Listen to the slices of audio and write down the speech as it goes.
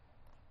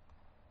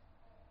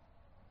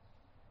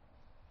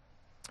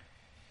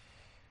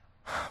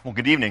Well,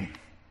 good evening.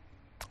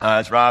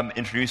 As Rob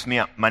introduced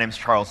me, my name is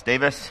Charles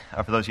Davis.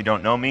 For those who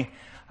don't know me,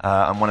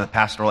 I'm one of the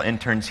pastoral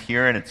interns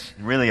here, and it's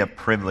really a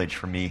privilege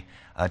for me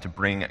to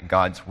bring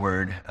God's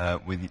Word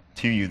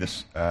to you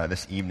this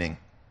evening.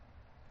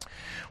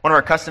 One of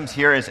our customs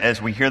here is,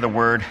 as we hear the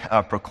Word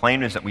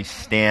proclaimed, is that we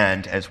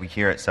stand as we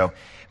hear it. So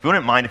if you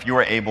wouldn't mind, if you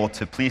were able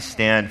to please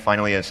stand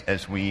finally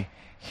as we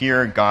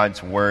hear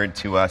God's Word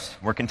to us.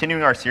 We're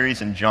continuing our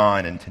series in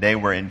John, and today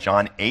we're in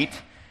John 8,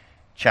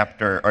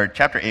 chapter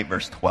 8,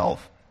 verse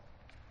 12.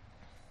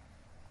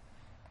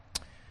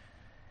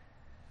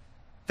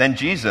 Then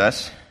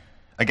Jesus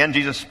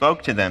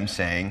spoke to them,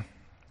 saying,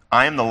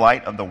 I am the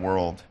light of the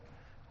world.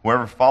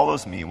 Whoever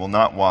follows me will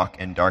not walk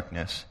in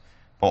darkness,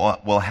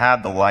 but will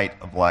have the light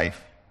of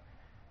life.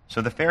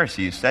 So the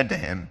Pharisees said to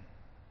him,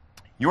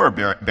 You are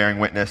bearing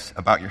witness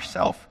about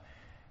yourself.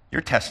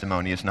 Your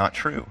testimony is not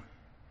true.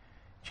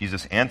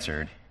 Jesus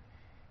answered,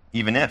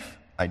 Even if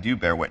I do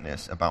bear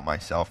witness about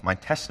myself, my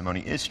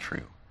testimony is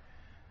true.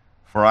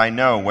 For I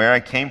know where I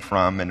came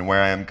from and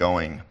where I am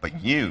going,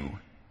 but you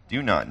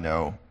do not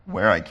know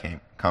where I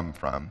come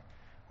from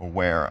or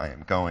where I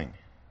am going.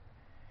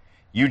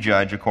 You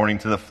judge according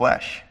to the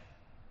flesh.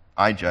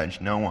 I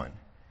judge no one.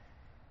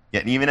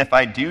 Yet even if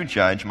I do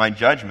judge, my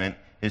judgment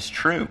is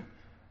true.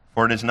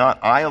 For it is not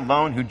I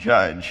alone who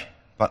judge,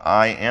 but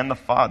I and the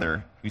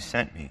Father who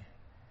sent me.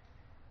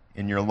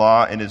 In your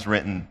law it is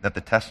written that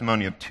the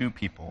testimony of two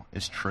people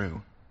is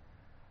true.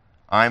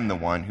 I am the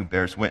one who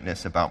bears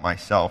witness about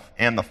myself,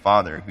 and the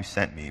Father who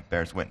sent me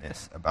bears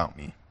witness about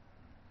me.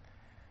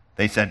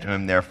 They said to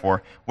him,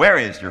 therefore, Where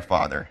is your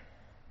Father?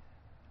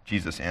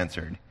 Jesus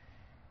answered,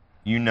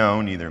 You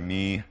know neither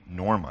me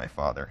nor my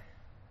Father.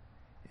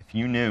 If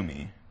you knew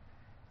me,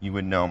 you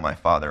would know my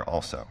Father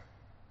also.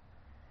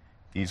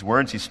 These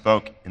words he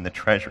spoke in the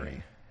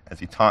treasury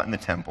as he taught in the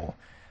temple,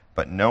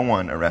 but no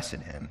one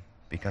arrested him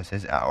because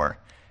his hour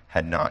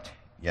had not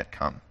yet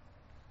come.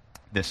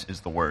 This is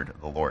the word of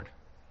the Lord.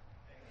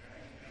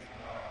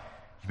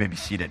 You may be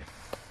seated.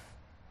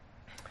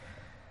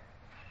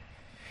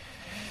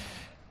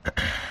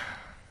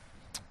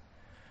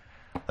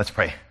 Let's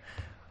pray.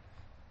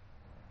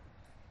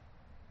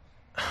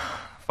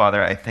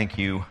 Father, I thank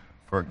you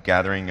for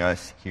gathering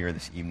us here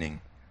this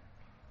evening.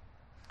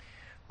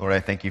 Lord,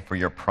 I thank you for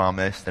your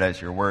promise that as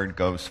your word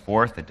goes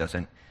forth, it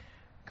doesn't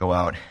go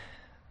out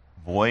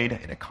void.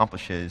 It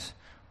accomplishes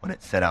what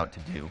it set out to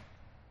do.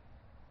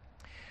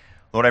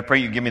 Lord, I pray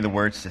you give me the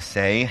words to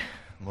say,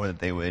 Lord, that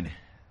they would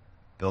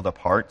build up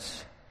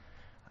hearts,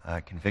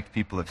 convict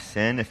people of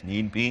sin if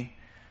need be,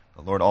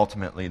 but Lord,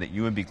 ultimately that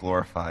you would be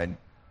glorified.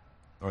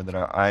 Lord, that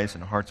our eyes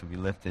and hearts would be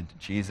lifted to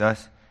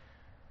Jesus.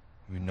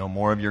 We would know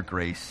more of your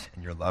grace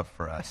and your love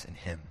for us in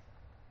him.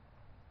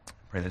 I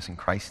pray this in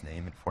Christ's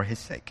name and for his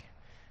sake.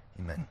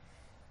 Amen.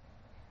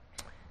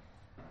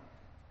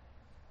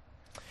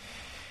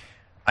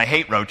 I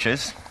hate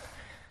roaches.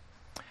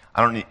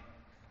 I don't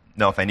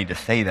know if I need to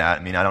say that.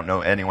 I mean, I don't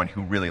know anyone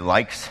who really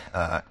likes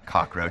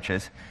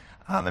cockroaches.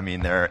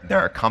 There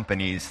are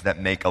companies that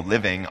make a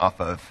living off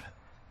of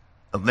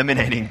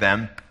eliminating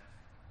them.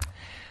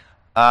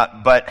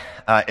 But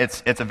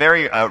it's a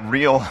very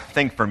real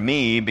thing for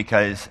me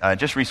because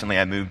just recently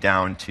I moved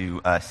down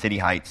to City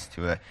Heights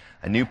to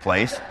a new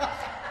place.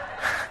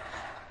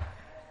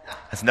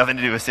 Has nothing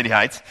to do with City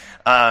Heights.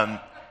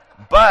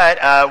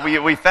 But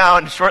we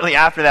found shortly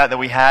after that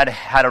we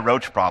had a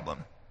roach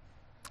problem.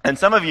 And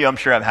some of you, I'm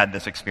sure, have had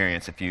this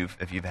experience if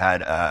you've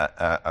had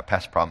a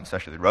pest problem,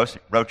 especially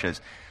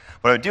roaches.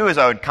 What I would do is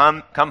I would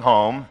come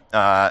home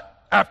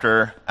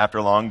after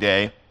a long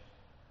day.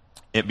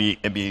 It'd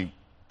be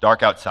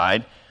dark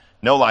outside,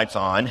 no lights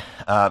on.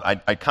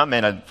 I'd come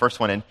in, I'd first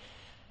one in,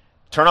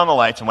 turn on the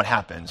lights, and what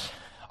happens?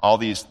 All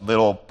these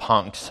little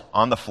punks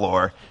on the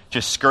floor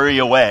just scurry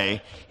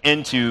away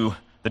into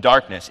the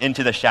darkness,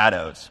 into the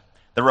shadows.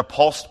 They're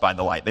repulsed by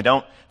the light. They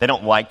don't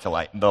like the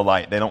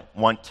light. They don't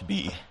want to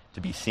be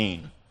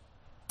seen.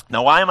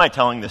 Now, why am I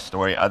telling this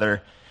story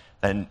other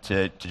than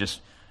to just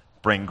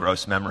bring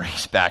gross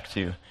memories back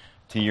to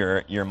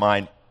your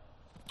mind?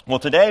 Well,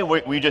 today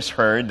we just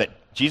heard that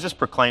Jesus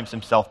proclaims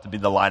himself to be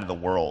the light of the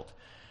world.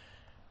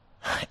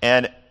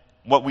 And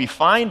what we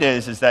find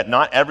is that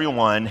not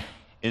everyone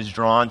is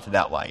drawn to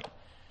that light.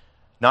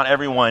 Not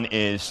everyone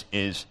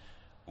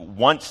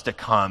wants to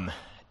come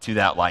to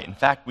that light. In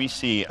fact, we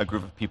see a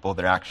group of people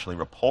that are actually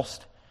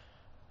repulsed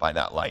by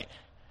that light.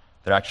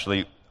 They're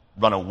actually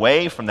run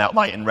away from that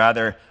light and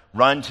rather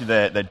run to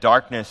the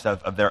darkness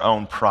of their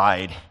own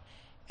pride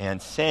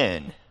and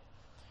sin.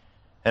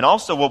 And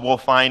also what we'll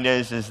find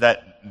is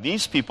that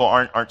these people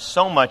aren't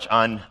so much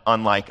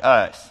unlike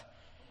us.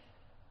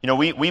 You know,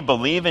 we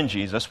believe in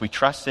Jesus, we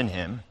trust in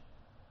him,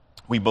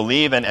 we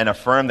believe and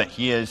affirm that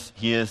he is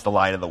the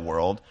light of the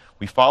world.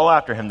 We follow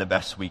after him the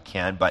best we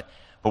can, but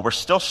we're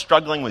still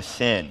struggling with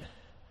sin.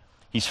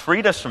 He's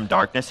freed us from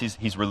darkness,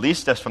 he's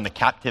released us from the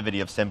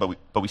captivity of sin,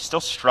 but we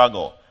still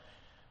struggle.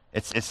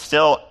 It's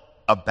still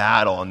a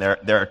battle, and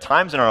there are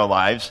times in our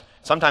lives,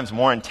 sometimes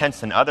more intense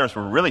than others,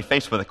 we're really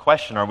faced with a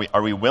question: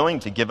 Are we willing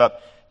to give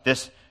up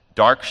this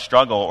dark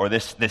struggle or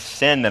this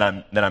sin that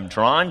I'm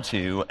drawn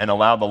to, and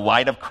allow the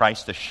light of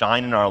Christ to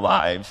shine in our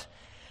lives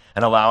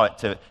and allow it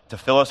to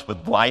fill us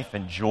with life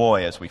and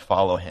joy as we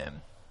follow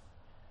him.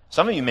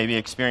 Some of you may be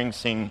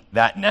experiencing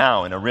that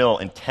now in a real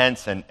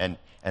intense and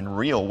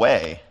real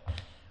way.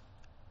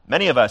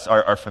 Many of us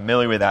are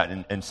familiar with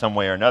that in some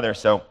way or another.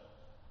 So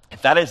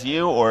if that is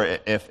you, or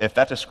if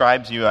that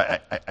describes you,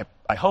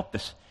 I hope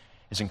this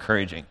is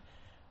encouraging.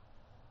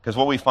 Because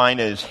what we find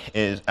is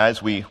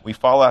as we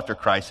follow after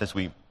Christ, as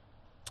we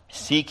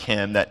seek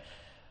him, that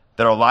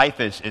our life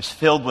is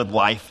filled with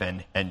life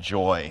and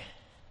joy.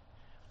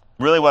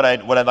 Really what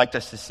I'd like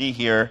us to see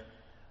here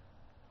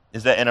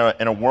is that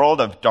in a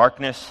world of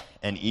darkness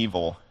and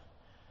evil,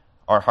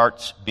 our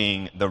hearts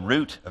being the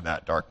root of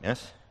that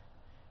darkness,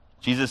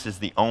 Jesus is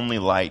the only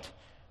light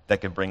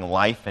that can bring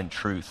life and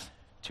truth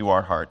to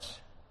our hearts.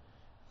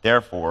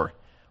 Therefore,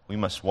 we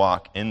must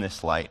walk in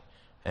this light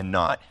and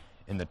not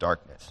in the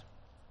darkness.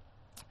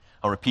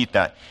 I'll repeat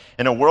that.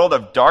 In a world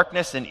of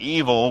darkness and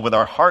evil, with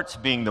our hearts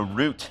being the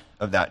root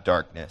of that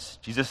darkness,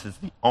 Jesus is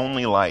the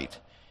only light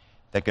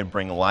that can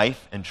bring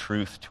life and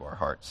truth to our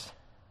hearts.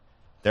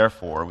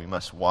 Therefore, we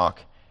must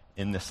walk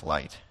in this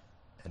light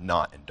and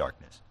not in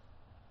darkness.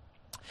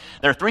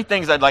 There are three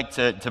things I'd like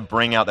to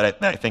bring out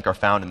that I think are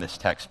found in this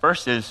text.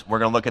 First is we're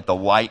going to look at the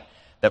light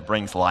that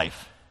brings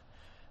life.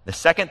 The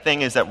second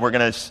thing is that we're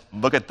going to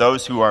look at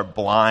those who are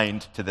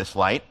blind to this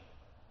light.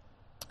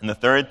 And the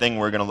third thing,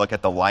 we're going to look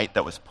at the light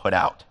that was put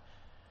out.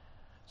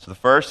 So the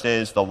first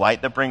is the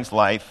light that brings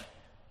life.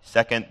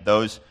 Second,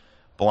 those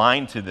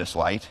blind to this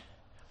light.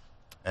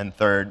 And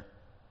third,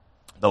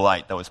 the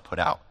light that was put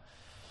out.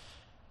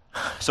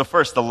 So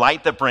first, the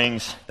light that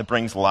brings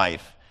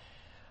life.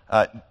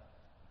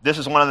 This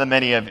is one of the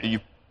many of you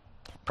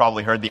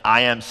probably heard the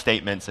I am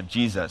statements of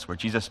Jesus, where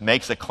Jesus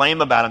makes a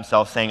claim about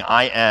himself saying,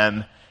 I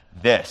am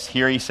this.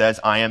 Here he says,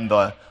 I am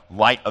the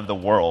light of the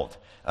world.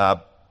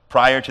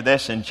 Prior to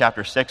this, in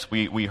chapter 6,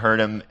 we heard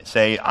him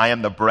say, I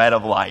am the bread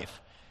of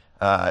life.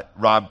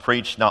 Rob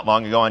preached not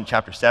long ago in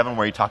chapter 7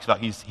 where he talks about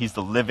he's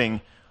the living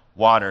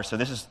water. So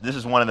this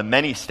is one of the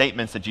many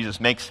statements that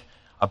Jesus makes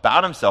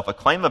about himself, a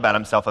claim about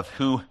himself of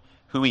who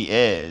he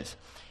is.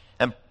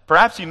 And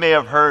perhaps you may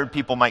have heard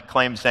people might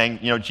claim saying,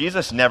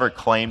 Jesus never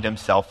claimed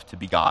himself to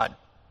be God.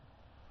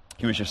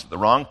 He was just at the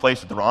wrong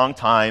place at the wrong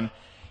time.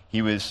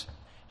 He was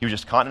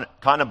just caught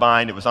in a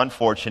bind. It was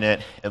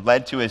unfortunate. It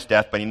led to his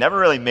death, but he never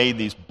really made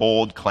these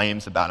bold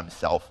claims about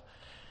himself.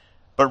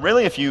 But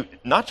really, if you,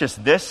 not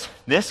just this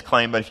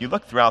claim, but if you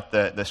look throughout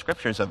the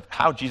scriptures of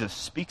how Jesus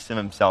speaks of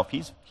himself,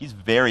 he's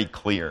very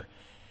clear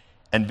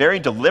and very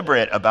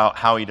deliberate about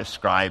how he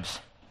describes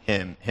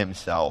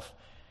himself.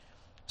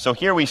 So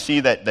here we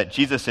see that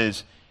Jesus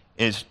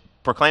is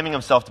proclaiming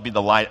himself to be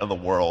the light of the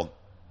world.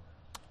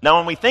 Now,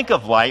 when we think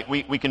of light,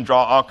 we can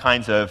draw all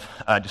kinds of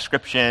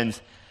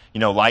descriptions.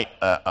 Light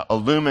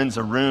illumines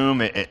a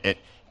room. It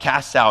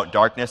casts out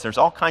darkness. There's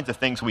all kinds of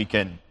things we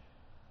can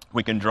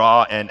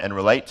draw and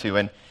relate to.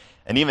 And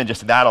even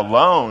just that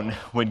alone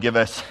would give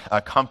us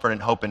comfort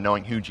and hope in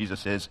knowing who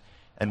Jesus is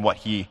and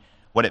what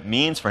it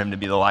means for him to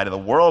be the light of the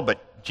world.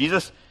 But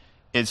Jesus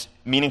is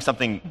meaning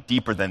something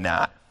deeper than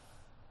that.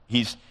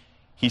 He's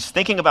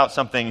thinking about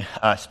something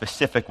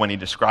specific when he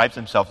describes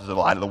himself as the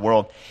light of the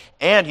world.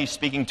 And he's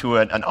speaking to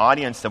an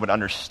audience that would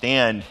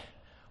understand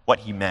what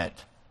he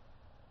meant.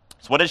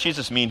 So what does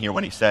Jesus mean here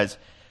when he says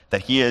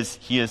that he is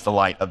the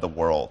light of the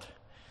world?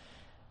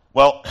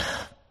 Well,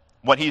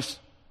 what he's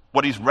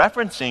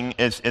referencing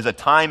is a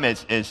time,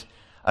 is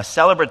a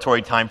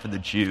celebratory time for the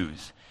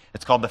Jews.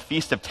 It's called the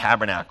Feast of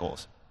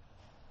Tabernacles.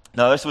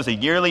 Now, this was a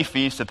yearly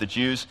feast that the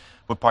Jews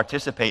would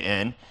participate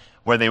in,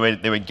 where they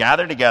would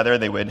gather together,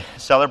 they would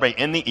celebrate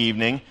in the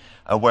evening,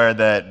 where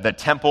the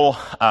temple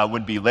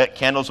would be lit,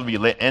 candles would be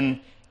lit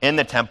in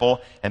the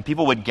temple, and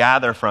people would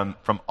gather from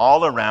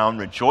all around,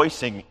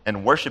 rejoicing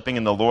and worshiping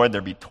in the Lord.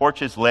 There'd be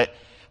torches lit,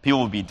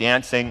 people would be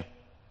dancing,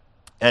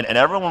 and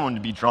everyone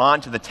would be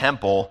drawn to the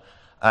temple,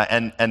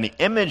 and the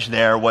image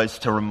there was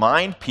to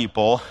remind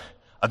people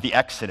of the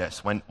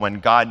Exodus, when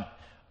God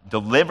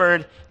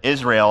delivered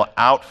Israel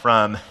out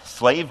from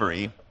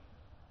slavery.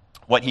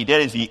 What he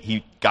did is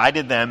he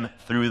guided them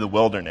through the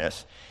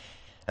wilderness.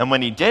 And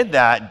when he did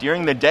that,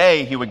 during the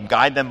day, he would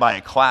guide them by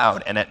a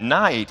cloud, and at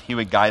night, he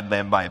would guide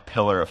them by a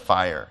pillar of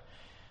fire.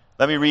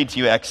 Let me read to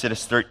you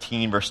Exodus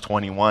 13, verse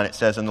 21. It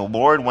says, And the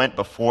Lord went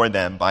before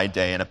them by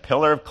day in a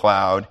pillar of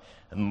cloud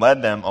and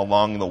led them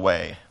along the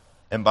way,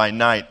 and by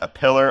night a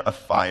pillar of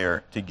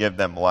fire to give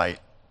them light,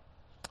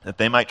 that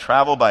they might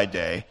travel by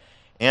day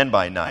and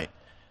by night.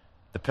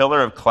 The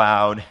pillar of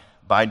cloud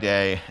by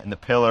day and the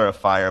pillar of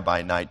fire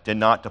by night did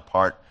not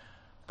depart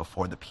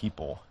before the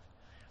people.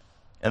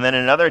 And then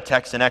in another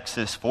text in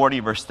Exodus 40,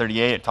 verse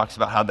 38, it talks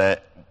about how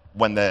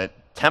when the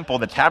temple,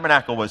 the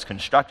tabernacle was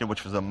constructed,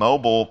 which was a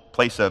mobile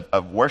place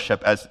of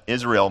worship as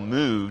Israel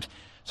moved,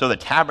 so the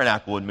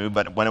tabernacle would move,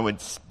 but when it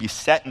would be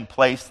set in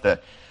place, the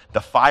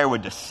fire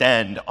would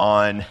descend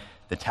on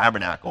the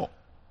tabernacle.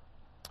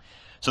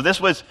 So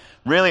this was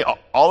really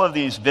all of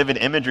these vivid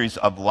imageries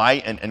of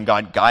light and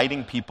God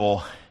guiding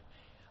people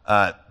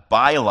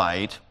by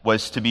light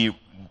was to be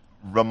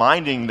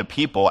reminding the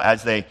people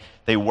as they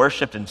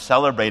worshiped and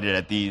celebrated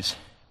at these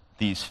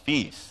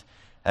feasts,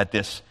 at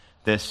this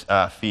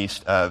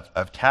Feast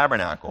of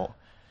Tabernacle.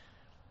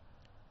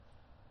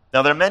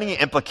 Now, there are many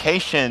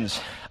implications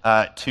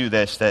to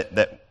this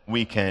that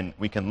we can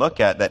look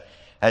at, that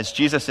as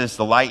Jesus is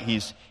the light,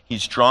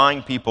 he's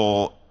drawing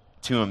people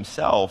to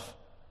himself.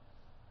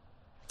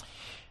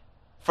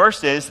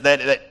 First is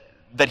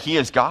that he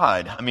is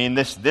God. I mean,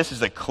 this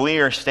is a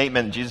clear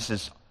statement. Jesus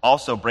is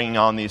also bringing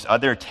on these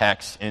other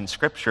texts in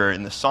Scripture.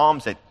 In the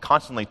Psalms, it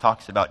constantly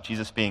talks about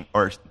Jesus being,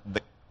 or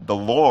the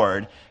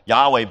Lord,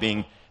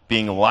 Yahweh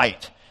being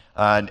light.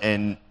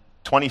 In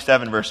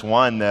 27 verse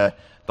 1, the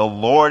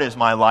Lord is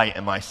my light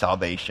and my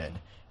salvation.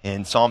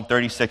 In Psalm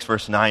 36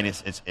 verse 9,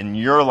 it's in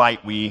your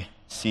light we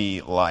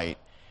see light.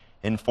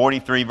 In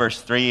 43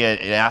 verse 3,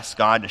 it asks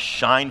God to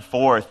shine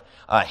forth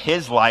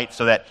his light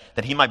so that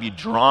he might be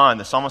drawn,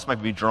 the psalmist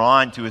might be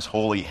drawn to his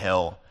holy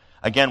hill.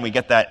 Again, we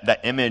get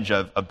that image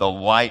of the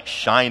light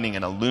shining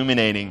and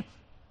illuminating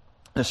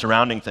the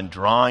surroundings and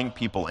drawing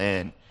people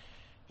in.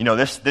 You know,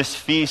 this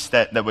feast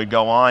that would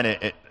go on,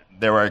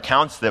 there were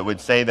accounts that would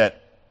say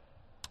that,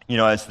 you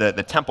know, as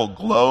the temple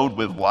glowed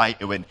with light,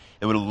 it would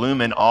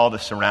illumine all the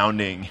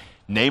surrounding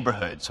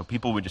neighborhoods. So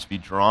people would just be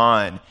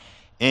drawn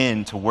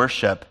in to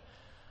worship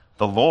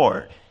the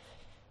Lord.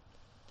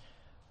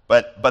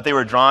 But they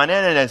were drawn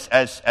in, and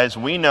as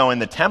we know in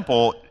the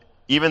temple,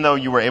 even though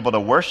you were able to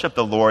worship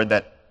the Lord,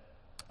 that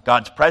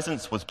God's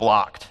presence was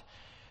blocked,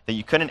 that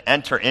you couldn't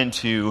enter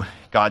into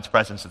God's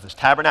presence. As this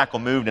tabernacle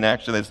moved, and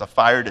actually as the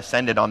fire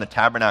descended on the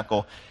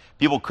tabernacle,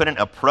 people couldn't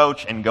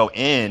approach and go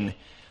in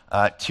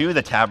to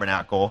the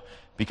tabernacle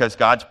because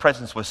God's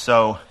presence was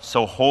so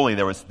holy.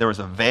 There was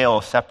a veil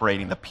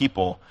separating the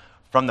people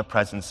from the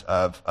presence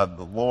of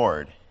the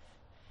Lord.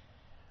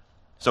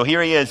 So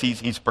here he is.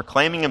 He's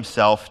proclaiming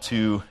himself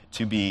to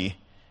be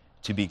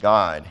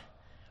God,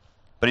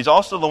 but he's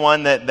also the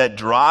one that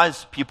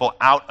draws people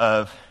out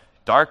of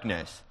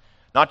darkness,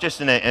 not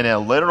just in a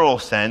literal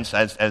sense,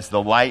 as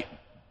the light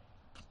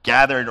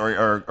gathered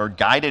or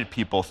guided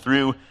people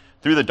through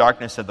the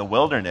darkness of the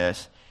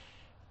wilderness.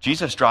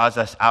 Jesus draws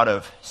us out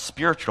of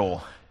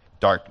spiritual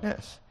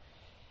darkness.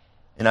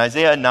 In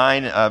Isaiah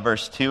 9,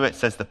 verse 2, it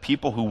says, "The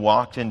people who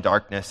walked in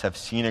darkness have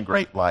seen a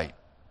great light,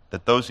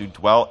 that those who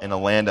dwelt in a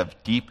land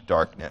of deep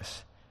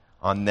darkness,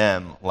 on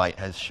them light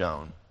has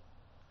shone."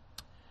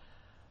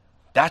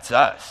 That's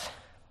us.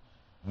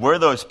 We're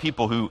those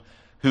people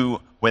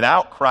who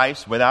without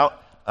Christ,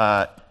 without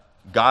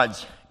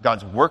God's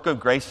work of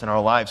grace in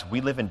our lives,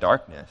 we live in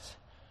darkness.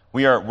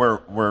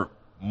 We're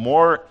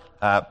more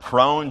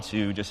prone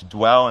to just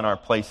dwell in our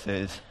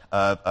places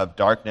of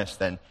darkness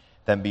than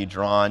be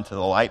drawn to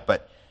the light.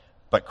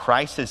 But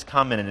Christ has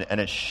come in and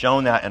has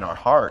shown that in our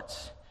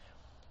hearts.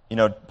 You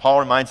know, Paul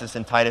reminds us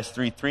in Titus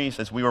 3:3, he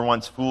says, "We were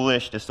once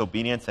foolish,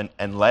 disobedient,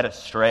 and led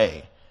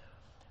astray."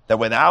 That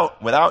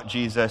without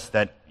Jesus,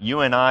 that you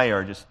and I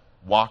are just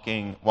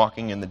walking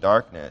in the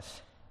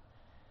darkness.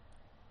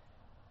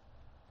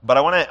 But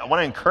I want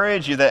to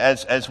encourage you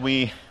that as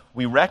we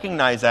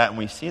recognize that and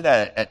we see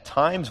that at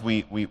times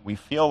we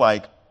feel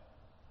like,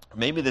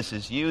 maybe this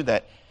is you,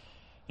 that,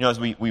 you know, as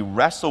we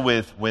wrestle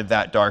with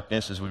that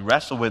darkness, as we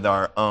wrestle with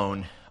our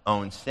own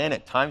sin,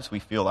 at times we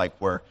feel like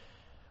we're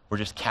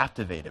just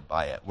captivated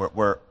by it.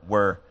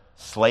 We're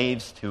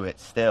slaves to it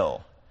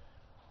still.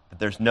 That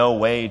there's no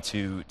way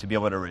to be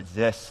able to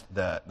resist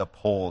the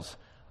pulls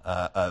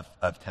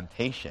of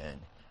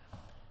temptation.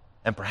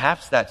 And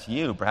perhaps that's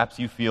you. Perhaps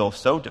you feel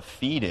so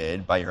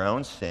defeated by your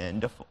own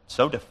sin,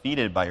 so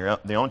defeated by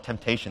the own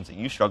temptations that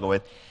you struggle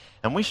with.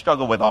 And we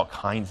struggle with all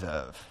kinds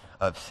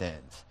of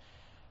sins.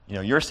 You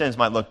know, your sins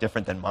might look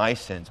different than my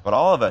sins, but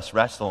all of us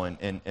wrestle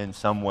in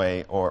some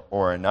way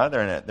or another.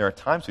 And there are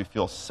times we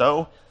feel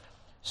so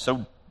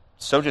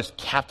just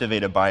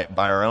captivated by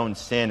our own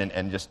sin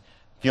and just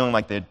feeling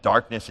like the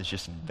darkness is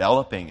just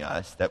enveloping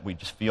us, that we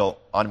just feel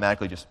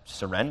automatically just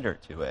surrender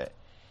to it.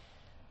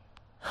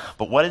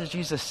 But what does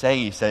Jesus say?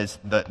 He says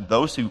that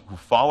those who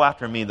follow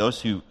after me,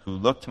 those who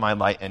look to my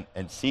light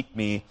and seek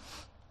me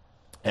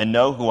and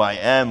know who I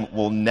am,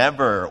 will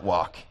never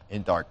walk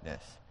in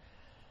darkness.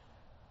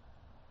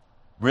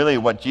 Really,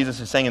 what Jesus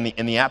is saying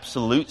in the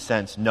absolute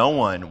sense, no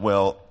one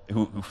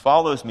who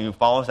follows me, who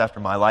follows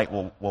after my light,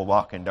 will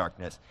walk in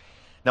darkness.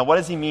 Now, what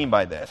does he mean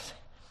by this?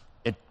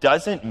 It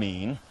doesn't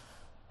mean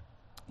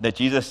that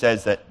Jesus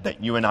says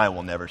that you and I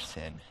will never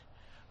sin.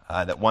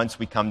 That once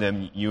we come to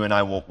him, you and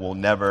I will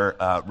never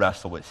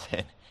wrestle with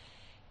sin.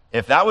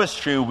 If that was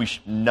true,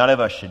 none of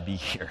us should be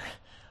here.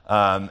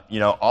 You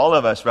know, all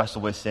of us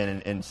wrestle with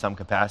sin in some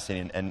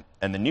capacity, and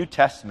the New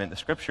Testament, the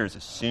Scriptures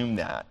assume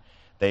that.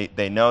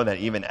 They know that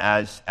even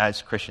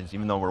as Christians,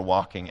 even though we're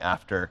walking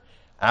after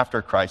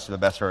Christ to the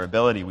best of our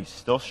ability, we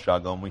still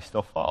struggle and we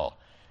still fall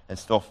and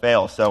still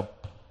fail. So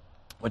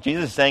what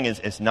Jesus is saying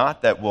is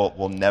not that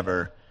we'll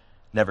never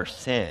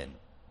sin,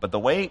 but the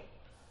way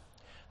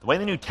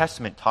the New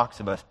Testament talks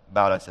about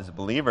us as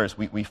believers,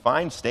 we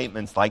find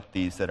statements like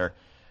these that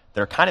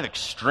are kind of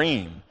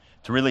extreme,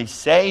 to really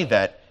say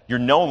that you're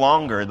no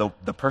longer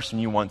the person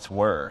you once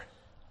were.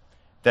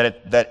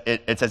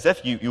 It's as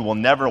if you will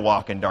never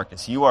walk in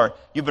darkness.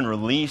 You've been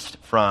released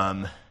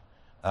from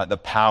the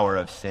power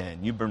of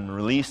sin. You've been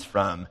released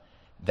from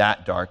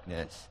that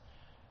darkness.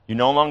 You're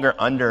no longer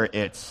under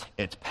its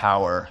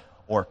power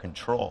or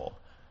control.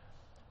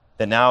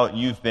 That now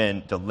you've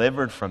been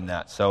delivered from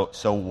that.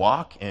 So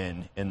walk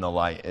in the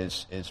light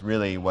is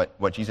really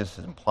what Jesus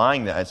is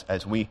implying, that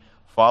as we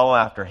follow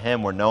after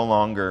him, we're no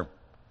longer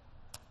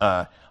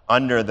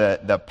under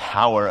the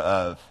power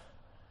of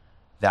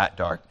that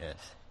darkness.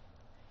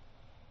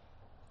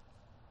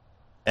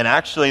 And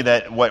actually,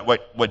 that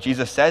what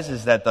Jesus says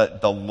is that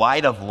the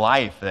light of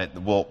life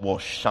that will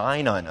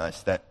shine on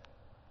us, that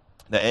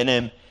in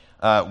him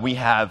we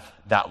have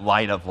that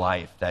light of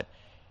life, that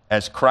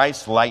as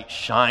Christ's light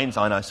shines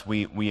on us,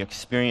 we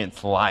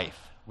experience life.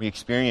 We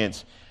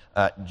experience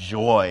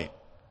joy.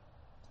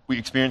 We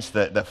experience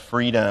the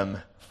freedom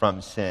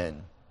from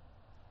sin.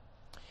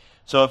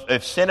 So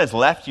if sin has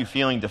left you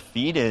feeling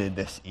defeated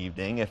this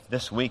evening, if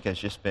this week has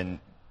just been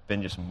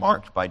just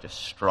marked by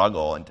just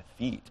struggle and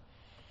defeat,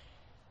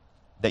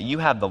 that you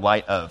have the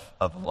light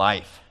of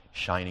life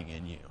shining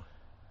in you.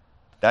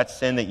 That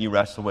sin that you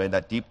wrestle with,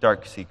 that deep,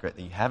 dark secret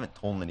that you haven't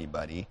told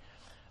anybody,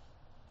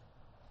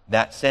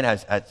 that sin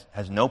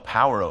has no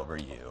power over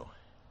you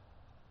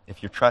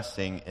if you're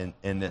trusting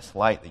in this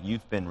light, that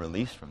you've been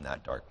released from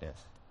that darkness.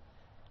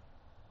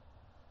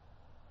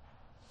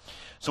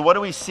 So what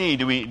do we see?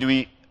 Do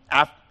we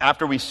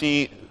after we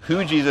see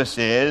who Jesus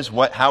is,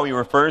 how he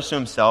refers to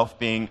himself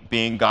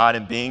being God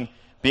and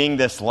being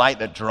this light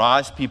that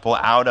draws people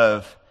out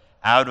of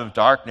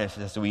darkness,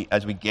 as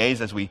we gaze,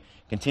 as we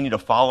continue to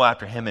follow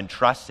after him and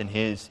trust in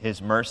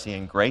his mercy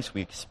and grace,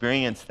 we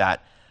experience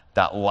that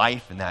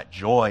life and that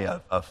joy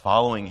of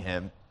following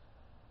him.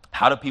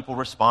 How do people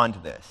respond to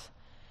this?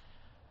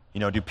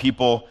 Do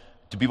people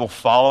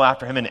follow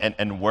after him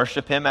and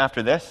worship him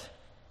after this?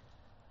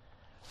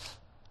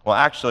 Well,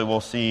 actually,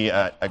 we'll see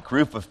a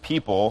group of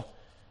people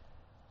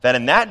that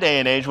in that day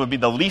and age would be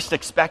the least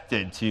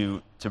expected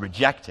to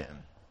reject him.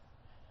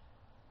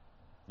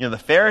 The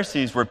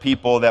Pharisees were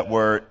people that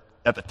were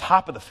at the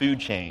top of the food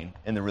chain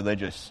in the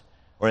religious,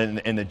 or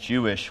in the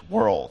Jewish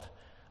world.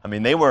 I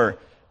mean, they were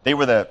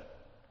the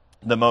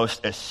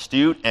most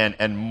astute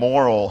and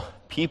moral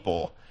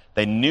people.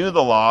 They knew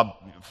the law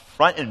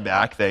front and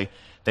back. They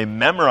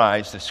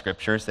memorized the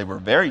scriptures. They were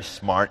very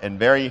smart and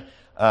very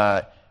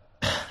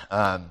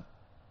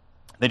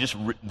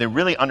they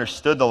really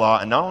understood the law,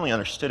 and not only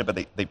understood it, but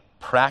they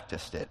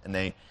practiced it,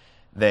 and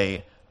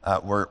they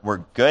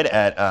were good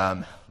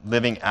at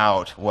living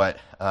out what,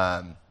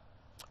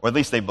 or at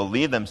least they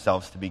believed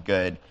themselves to be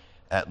good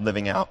at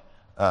living out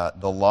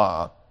the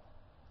law.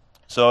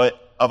 So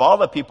of all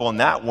the people in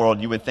that world,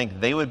 you would think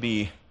they would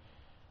be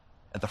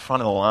at the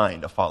front of the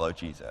line to follow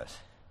Jesus.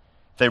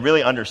 If they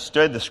really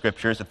understood the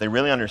scriptures, if they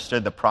really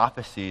understood the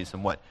prophecies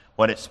and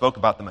what it spoke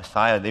about the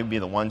Messiah, they would be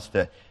the ones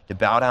to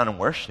bow down and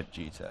worship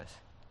Jesus.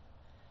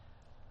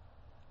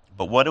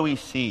 But what do we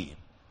see?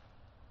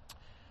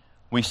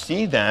 We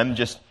see them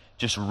just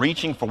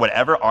reaching for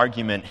whatever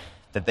argument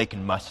that they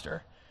can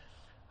muster.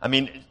 I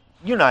mean,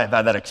 you and I have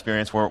had that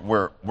experience where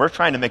we're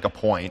trying to make a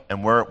point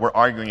and we're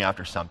arguing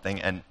after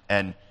something,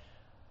 and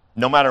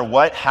no matter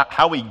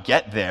how we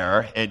get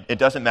there, it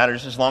doesn't matter,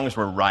 just as long as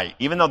we're right.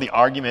 Even though the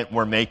argument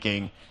we're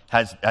making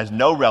has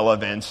no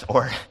relevance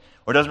or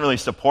doesn't really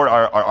support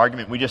our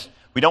argument, we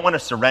don't want to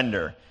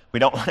surrender. We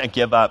don't want to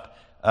give up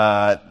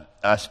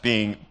us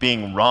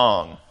being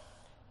wrong.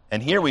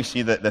 And here we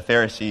see the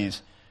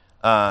Pharisees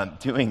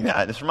doing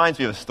that. This reminds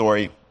me of a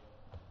story.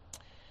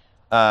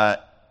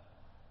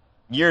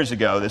 Years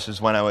ago, this is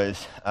when I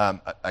was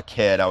a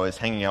kid, I was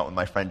hanging out with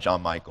my friend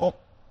John Michael,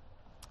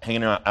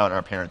 hanging out in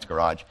our parents'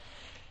 garage.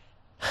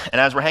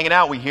 And as we're hanging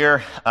out, we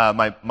hear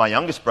my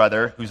youngest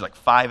brother, who's like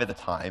 5 at the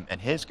time,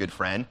 and his good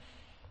friend,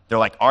 they're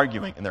like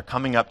arguing, and they're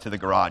coming up to the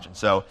garage. And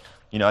so,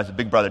 as a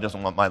big brother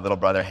doesn't want my little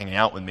brother hanging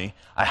out with me,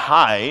 I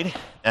hide,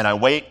 and I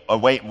wait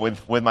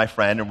with my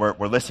friend, and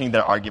we're listening to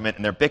their argument,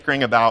 and they're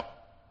bickering about,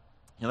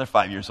 they're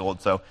 5 years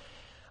old, so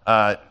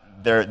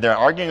they're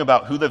arguing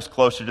about who lives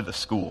closer to the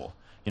school.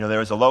 There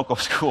was a local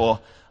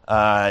school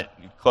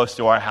close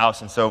to our house,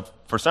 and so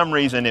for some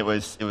reason it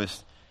was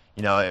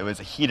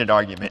a heated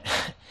argument.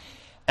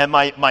 And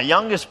my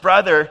youngest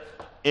brother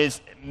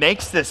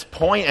makes this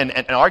point and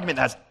an argument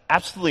that has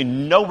absolutely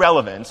no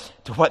relevance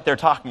to what they're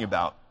talking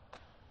about.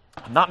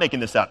 I'm not making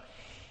this up.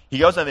 He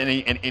goes up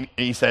and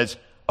he says,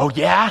 "Oh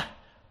yeah?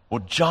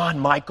 Well, John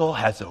Michael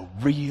has a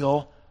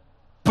real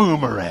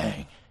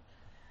boomerang."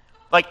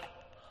 Like,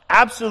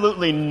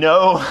 absolutely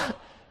no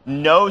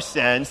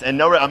sense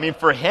and I mean,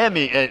 for him,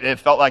 it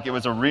felt like it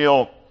was a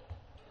real,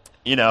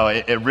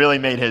 it really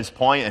made his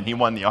point, and he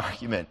won the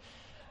argument.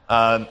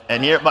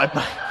 And here,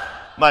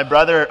 my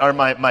brother or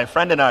my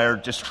friend and I are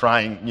just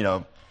trying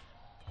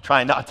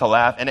not to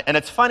laugh, and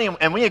it's funny,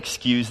 and we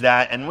excuse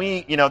that, and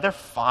they're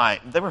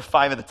 5. They were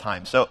 5 at the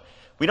time, so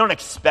we don't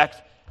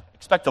expect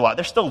a lot.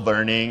 They're still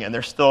learning, and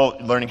they're still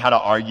learning how to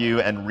argue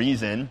and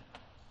reason.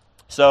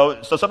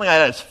 So something like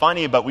that is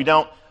funny, but we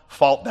don't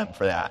fault them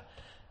for that.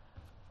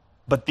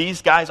 But the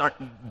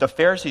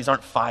Pharisees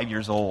aren't 5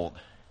 years old.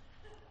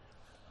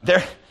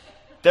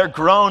 They're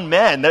grown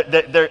men.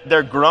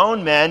 They're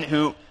grown men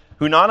who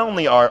not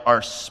only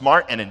are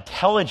smart and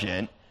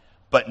intelligent,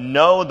 but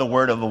know the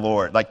word of the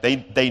Lord. Like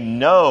they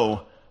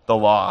know the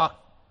law.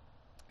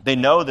 They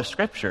know the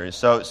scriptures.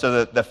 So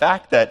the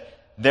fact that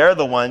they're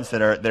the ones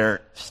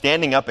they're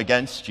standing up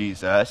against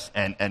Jesus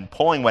and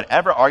pulling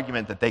whatever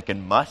argument that they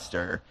can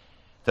muster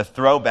to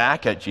throw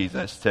back at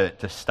Jesus,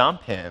 to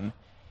stump him,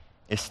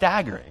 is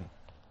staggering.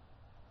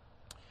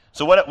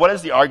 So what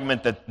is the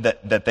argument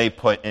that they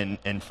put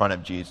in front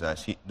of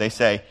Jesus? They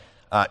say,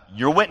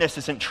 your witness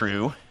isn't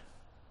true,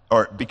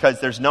 or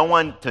because there's no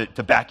one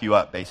to back you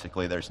up,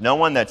 basically. There's no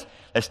one that's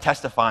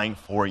testifying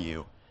for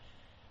you.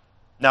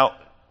 Now,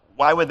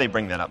 why would they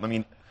bring that up? I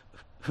mean,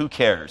 who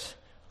cares?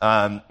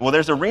 Well,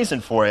 there's a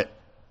reason for it.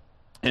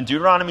 In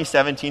Deuteronomy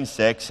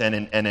 17:6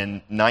 and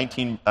in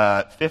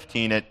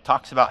 19:15, it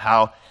talks about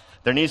how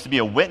there needs to be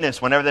a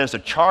witness whenever there's a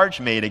charge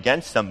made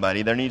against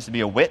somebody. There needs to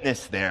be a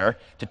witness there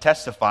to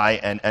testify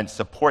and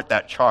support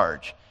that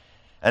charge.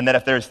 And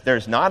that if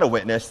there's not a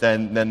witness,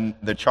 then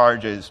the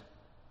charge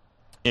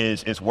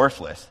is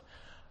worthless.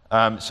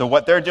 So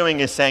what they're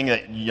doing is saying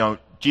that,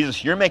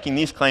 Jesus, you're making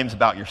these claims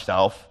about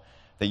yourself,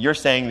 that you're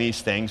saying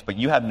these things, but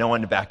you have no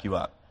one to back you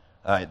up.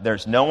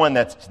 There's no one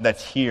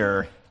that's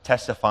here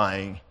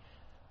testifying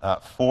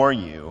for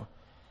you.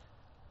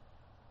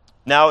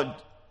 Now,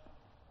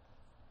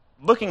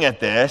 looking at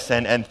this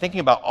and thinking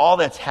about all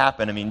that's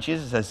happened, I mean,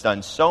 Jesus has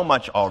done so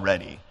much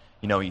already.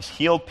 He's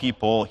healed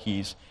people.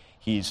 He's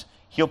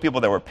healed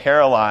people that were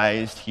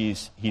paralyzed.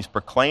 He's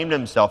proclaimed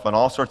himself in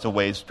all sorts of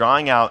ways,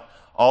 drawing out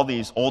all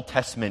these Old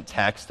Testament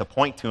texts to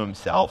point to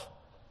himself.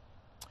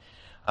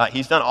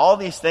 He's done all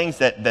these things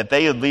that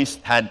they at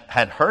least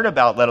had heard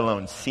about, let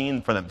alone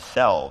seen for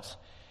themselves.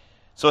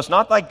 So it's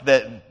not like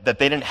that they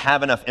didn't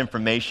have enough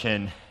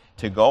information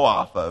to go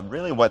off of.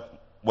 Really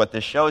what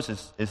this shows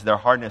is their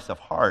hardness of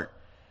heart,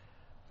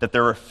 that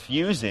they're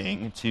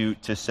refusing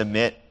to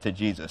submit to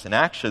Jesus. And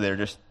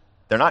actually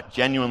they're not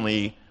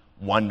genuinely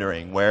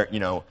wondering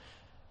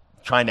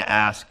trying to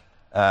ask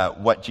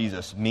what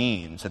Jesus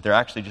means, that they're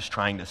actually just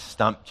trying to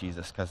stump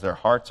Jesus because their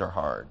hearts are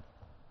hard.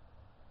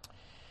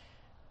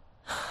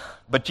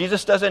 But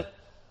Jesus doesn't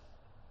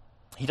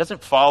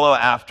follow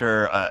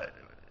after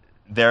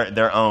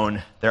their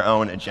own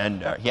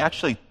agenda. He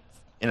actually,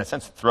 in a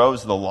sense,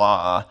 throws the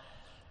law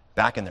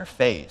back in their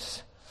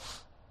face.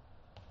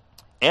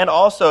 And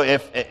also,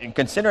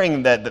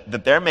 considering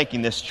that they're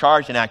making this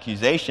charge and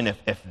accusation,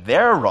 if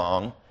they're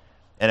wrong,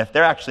 and if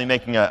they're actually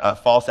making a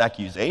false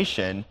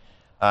accusation,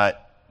 there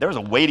was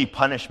a weighty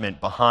punishment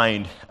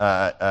behind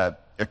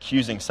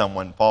accusing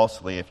someone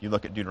falsely, if you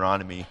look at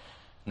Deuteronomy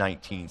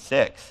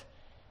 19:6.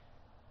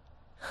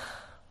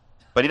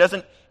 But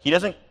he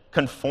doesn't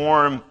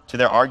conform to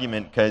their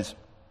argument because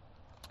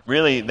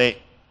really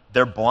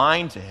they're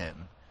blind to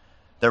him.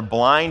 They're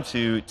blind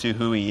to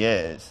who he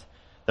is.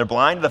 They're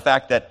blind to the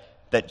fact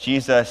that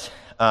Jesus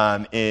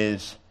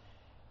is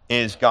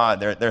God.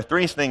 There are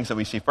three things that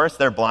we see. First,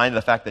 they're blind to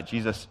the fact that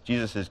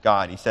Jesus is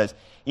God. He says,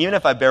 even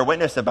if I bear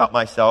witness about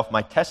myself,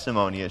 my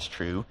testimony is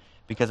true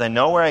because I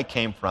know where I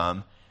came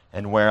from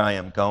and where I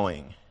am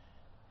going.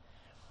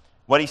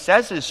 What he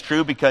says is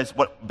true because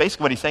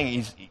basically what he's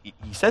saying,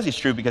 he says he's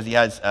true because he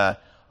has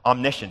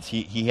omniscience.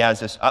 He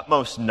has this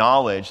utmost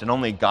knowledge that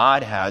only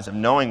God has of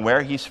knowing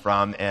where he's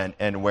from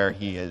and where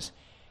he is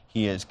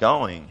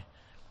going.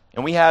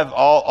 And we have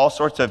all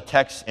sorts of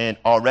texts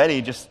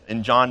already. Just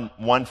in John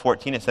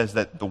 1:14, it says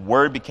that the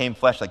Word became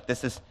flesh. Like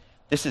this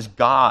is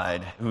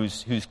God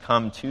who's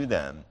come to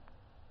them.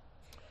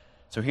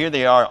 So here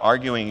they are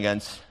arguing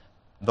against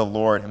the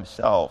Lord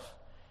himself.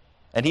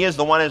 And he is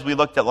the one, as we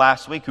looked at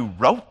last week, who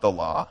wrote the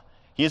law.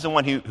 He is the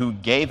one who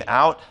gave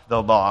out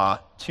the law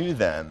to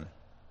them.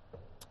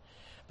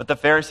 But the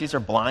Pharisees are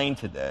blind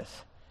to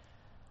this.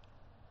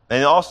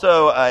 And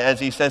also,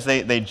 as he says,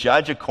 they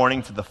judge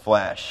according to the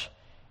flesh.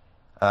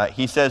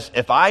 He says,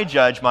 if I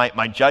judge,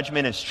 my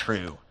judgment is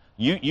true.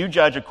 You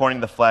judge according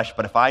to the flesh,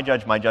 but if I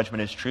judge, my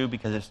judgment is true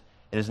because it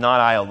is not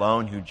I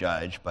alone who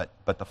judge, but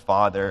the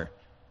Father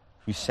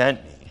who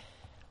sent me.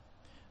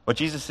 What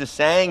Jesus is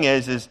saying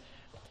is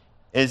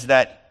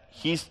that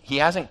he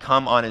hasn't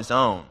come on his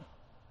own.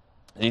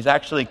 He's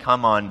actually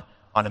come on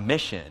a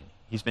mission.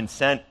 He's been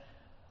sent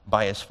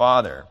by his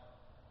Father.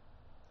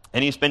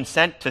 And he's been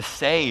sent to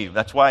save.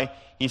 That's why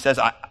he says,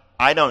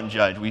 I don't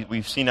judge.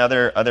 We've seen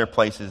other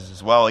places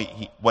as well.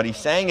 What he's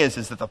saying is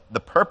that the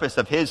purpose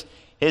of his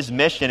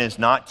mission is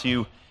not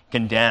to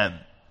condemn.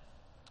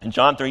 In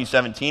John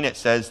 3:17, it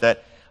says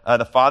that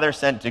the Father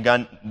sent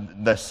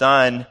the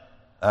Son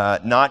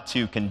not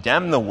to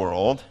condemn the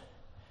world,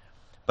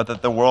 but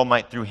that the world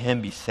might through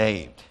him be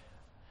saved.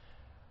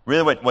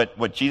 Really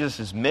what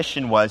Jesus'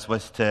 mission was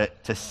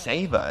to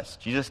save us.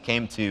 Jesus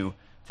came to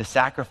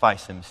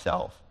sacrifice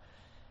himself.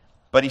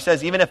 But he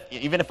says, even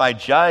if I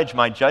judge,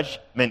 my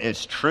judgment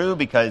is true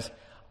because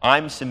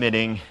I'm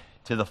submitting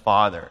to the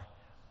Father.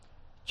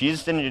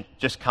 Jesus didn't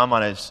just come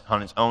on his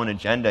own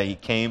agenda. He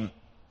came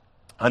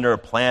under a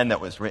plan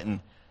that was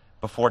written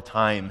before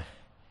time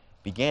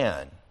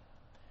began.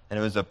 And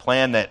it was a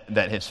plan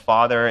that his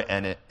Father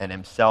and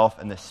himself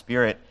and the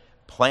Spirit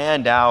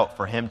planned out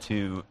for him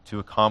to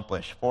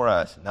accomplish for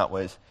us, and that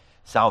was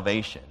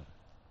salvation.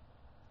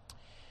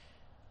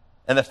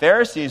 And the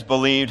Pharisees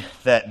believed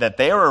that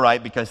they were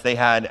right because they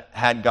had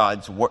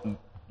God's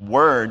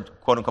word,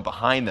 quote unquote,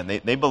 behind them.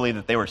 They believed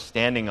that they were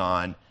standing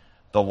on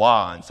the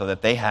law, and so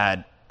that they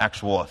had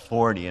actual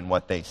authority in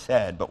what they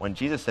said. But when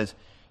Jesus says,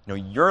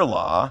 your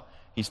law,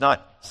 he's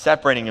not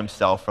separating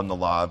himself from the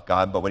law of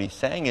God, but what he's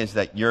saying is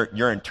that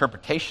your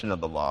interpretation of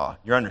the law,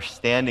 your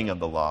understanding of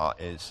the law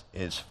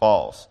is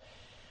false.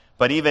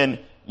 But even,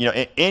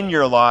 in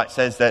your law, it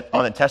says that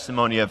on the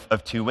testimony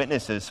of two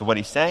witnesses. So what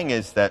he's saying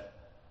is that,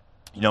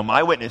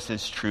 my witness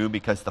is true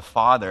because the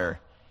Father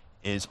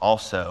is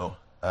also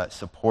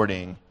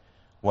supporting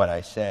what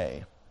I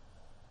say.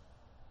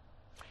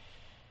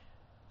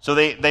 So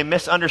they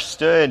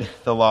misunderstood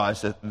the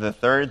laws. The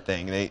third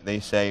thing, they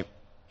say,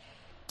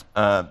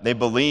 they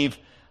believe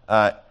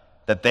that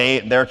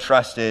their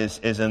trust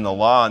is in the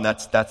law, and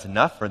that's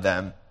enough for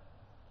them.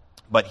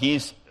 But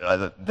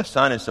the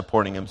Son is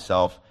supporting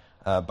himself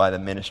by the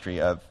ministry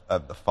of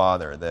the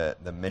Father,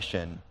 the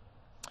mission,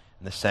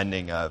 and the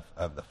sending of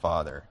the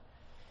Father.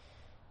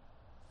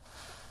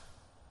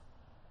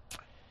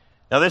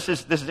 Now this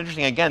is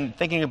interesting. Again,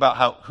 thinking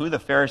about who the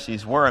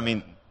Pharisees were. I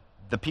mean,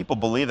 the people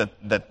believed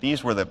that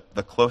these were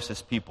the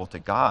closest people to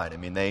God. I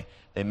mean, they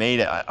made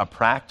a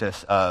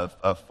practice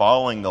of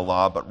following the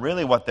law, but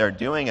really what they're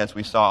doing, as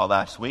we saw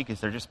last week,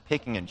 is they're just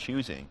picking and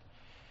choosing.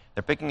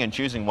 They're picking and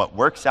choosing what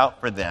works out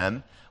for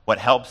them, what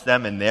helps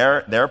them in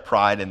their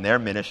pride, in their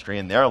ministry,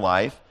 in their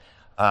life,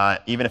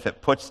 even if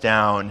it puts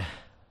down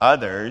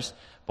others.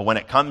 But when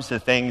it comes to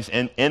things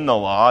in the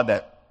law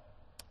that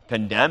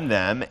condemn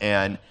them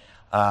and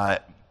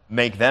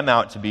make them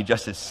out to be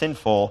just as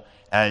sinful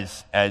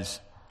as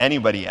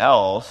anybody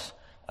else,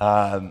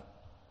 they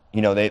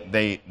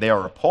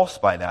are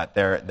repulsed by that.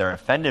 They're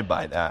offended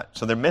by that.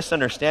 So they're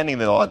misunderstanding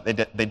the law.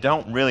 They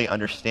don't really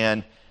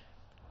understand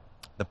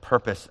the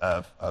purpose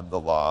of the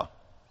law.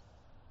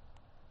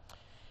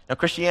 Now,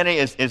 Christianity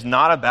is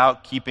not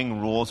about keeping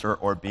rules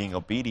or being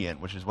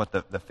obedient, which is what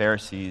the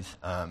Pharisees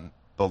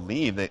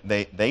believe.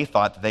 They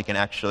thought that they can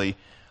actually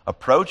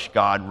approach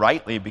God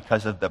rightly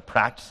because of the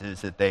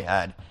practices that they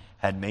had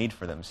made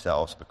for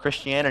themselves. But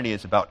Christianity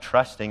is about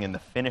trusting in the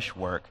finished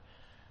work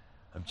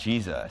of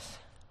Jesus.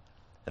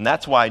 And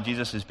that's why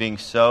Jesus is being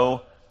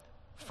so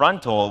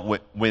frontal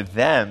with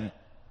them.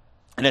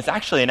 And it's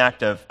actually an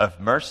act of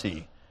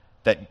mercy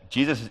that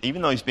Jesus,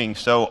 even though he's being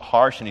so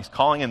harsh and he's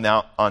calling them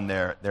out on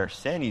their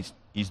sin,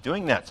 he's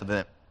doing that so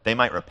that they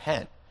might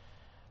repent.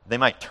 They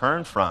might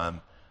turn from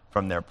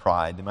their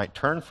pride. They might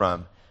turn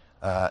from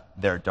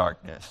their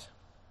darkness.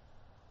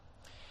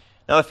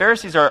 Now, the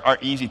Pharisees are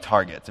easy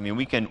targets. I mean,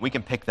 we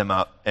can pick them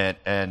up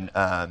and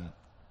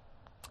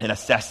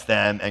assess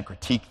them and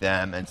critique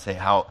them and say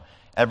how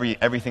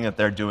everything that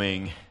they're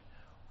doing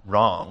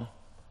wrong.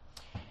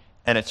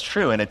 And it's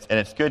true, and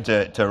it's good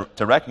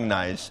to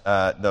recognize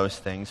those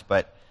things.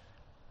 But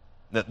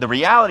the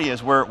reality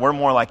is we're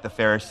more like the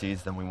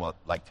Pharisees than we would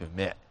like to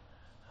admit.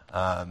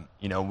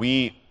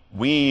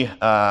 We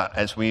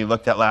as we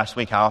looked at last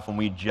week, how often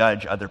we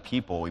judge other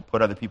people. We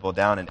put other people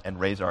down and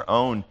raise our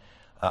own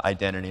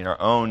identity and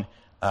our own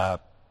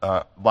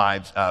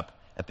lives up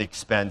at the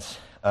expense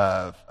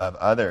of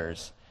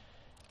others.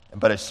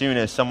 But as soon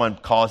as someone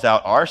calls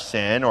out our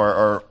sin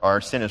or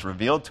our sin is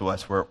revealed to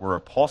us, we're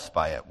repulsed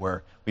by it.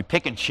 We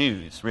pick and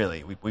choose,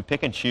 really. We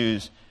pick and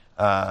choose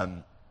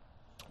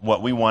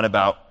what we want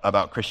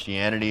about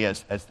Christianity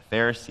as the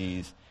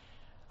Pharisees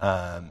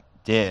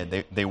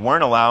did. They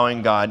weren't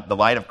allowing God, the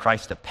light of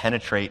Christ, to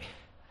penetrate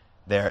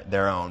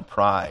their own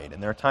pride.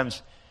 And there are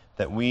times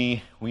that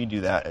we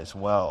do that as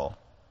well.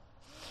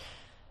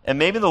 And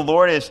maybe the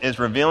Lord is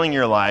revealing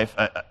your life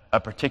a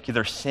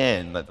particular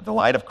sin. The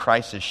light of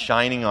Christ is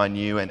shining on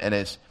you and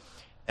is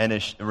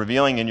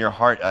revealing in your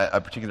heart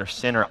a particular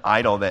sin or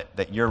idol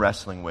that you're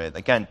wrestling with.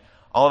 Again,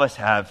 all of us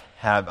have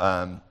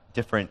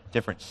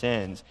different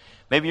sins.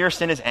 Maybe your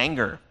sin is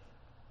anger.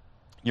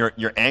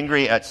 You're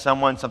angry at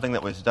something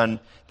that was done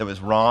that was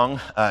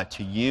wrong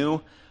to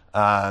you.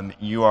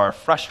 You are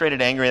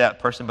frustrated, angry at that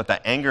person, but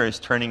that anger is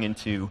turning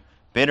into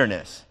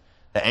bitterness.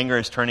 The anger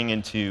is turning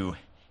into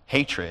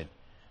hatred.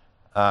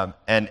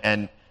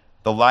 And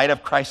the light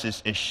of Christ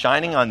is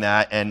shining on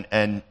that,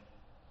 and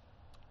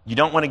you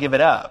don't want to give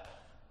it up.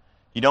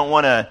 You don't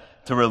want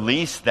to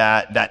release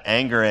that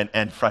anger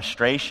and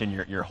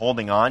frustration. You're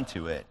holding on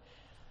to it.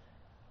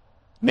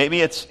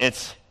 Maybe it's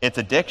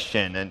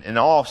addiction and in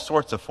all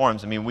sorts of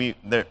forms. I mean,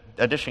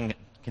 addiction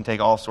can take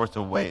all sorts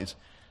of ways,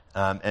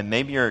 and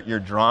maybe you're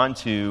drawn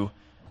to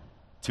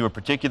a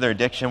particular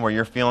addiction where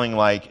you're feeling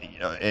like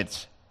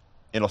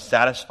it'll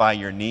satisfy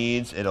your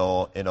needs.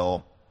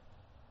 It'll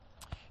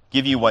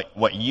give you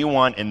what you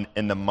want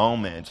in the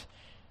moment,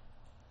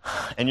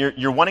 and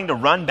you're wanting to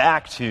run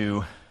back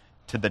to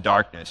the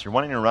darkness. You're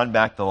wanting to run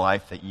back to the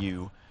life that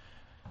you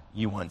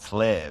once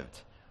lived.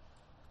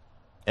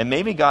 And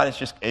maybe God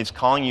is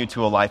calling you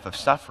to a life of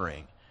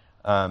suffering.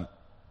 And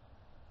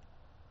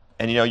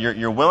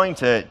you're willing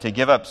to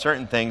give up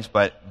certain things,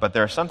 but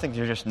there are some things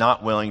you're just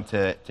not willing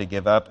to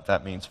give up, if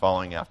that means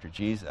following after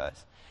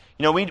Jesus.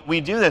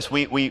 We do this.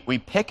 We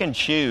pick and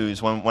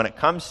choose when it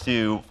comes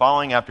to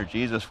following after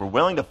Jesus. We're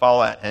willing to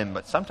follow at him,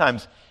 but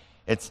sometimes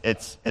it's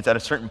at a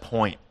certain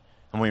point.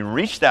 And when we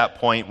reach that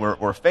point,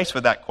 we're faced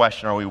with that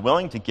question: are we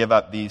willing to give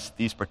up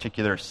these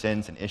particular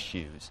sins and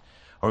issues?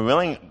 Are we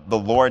willing the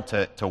Lord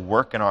to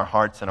work in our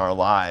hearts and our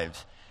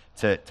lives,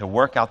 to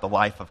work out the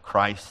life of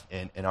Christ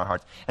in our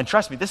hearts? And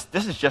trust me, this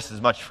is just as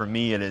much for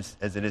me as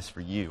it is for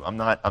you. I'm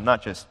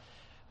not just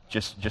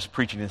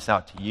preaching this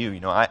out to you.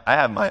 I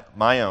have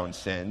my own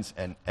sins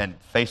and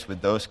faced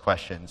with those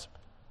questions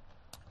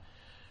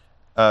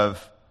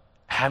of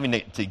having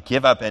to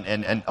give up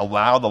and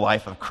allow the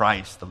life of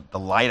Christ, the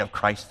light of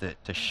Christ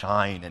to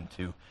shine and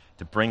to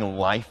bring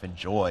life and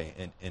joy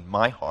in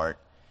my heart.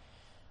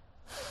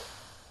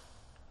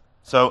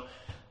 So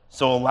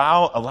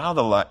allow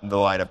the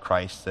light of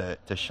Christ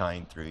to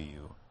shine through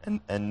you,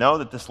 and know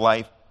that this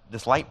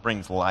light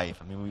brings life.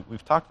 I mean,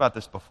 we've talked about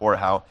this before,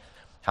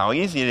 how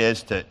easy it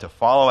is to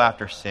follow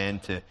after sin,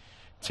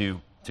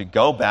 to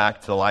go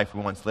back to the life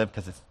we once lived,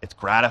 because it's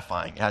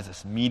gratifying. It has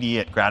this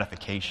immediate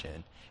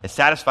gratification. It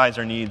satisfies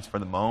our needs for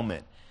the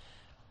moment,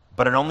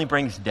 but it only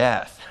brings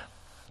death.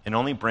 It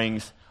only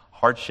brings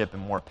hardship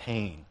and more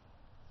pain.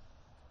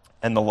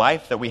 And the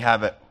life that we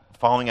have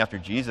following after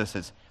Jesus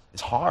is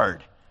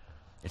hard.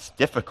 It's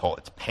difficult.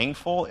 It's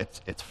painful.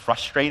 It's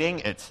frustrating.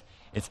 It's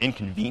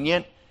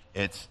inconvenient.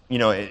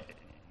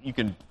 You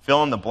can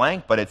fill in the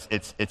blank, but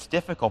it's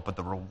difficult. But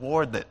the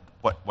reward that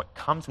what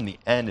comes in the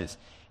end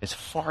is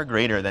far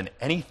greater than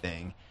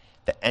anything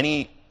that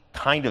any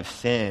kind of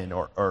sin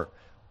or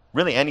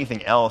really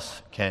anything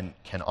else can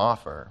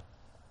offer.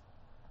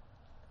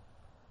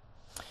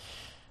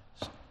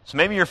 So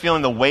maybe you're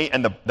feeling the weight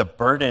and the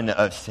burden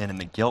of sin and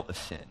the guilt of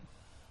sin.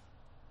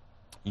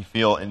 You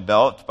feel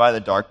enveloped by the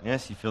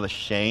darkness. You feel the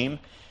shame,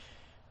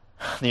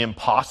 the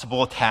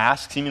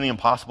seemingly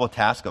impossible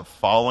task of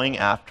following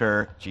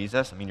after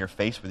Jesus. I mean, you're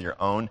faced with your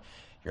own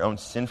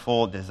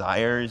sinful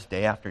desires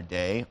day after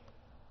day.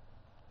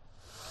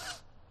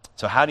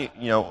 So how do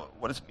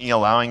what does it mean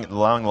allowing the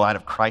light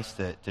of Christ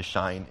to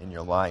shine in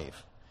your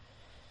life?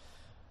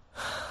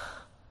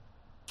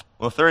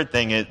 Well, the third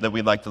thing that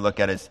we'd like to look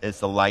at is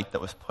the light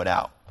that was put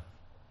out.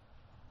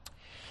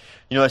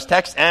 This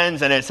text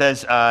ends and it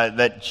says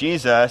that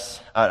Jesus,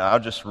 I'll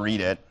just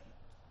read it.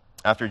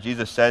 After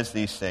Jesus says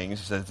these things,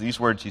 he says, "These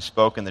words he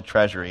spoke in the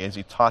treasury as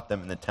he taught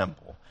them in the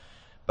temple.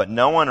 But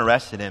no one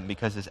arrested him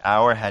because his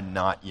hour had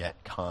not yet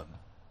come."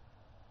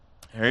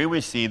 Here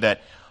we see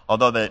that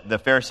although the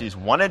Pharisees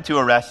wanted to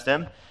arrest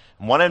him,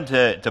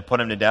 wanted to put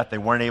him to death, they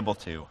weren't able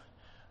to.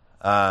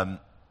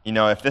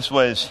 If this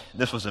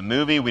was a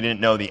movie, we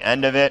didn't know the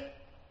end of it.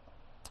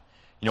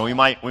 We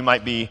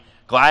might be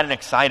glad and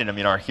excited. I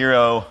mean, our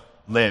hero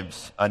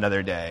lives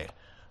another day.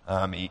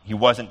 He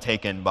wasn't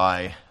taken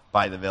by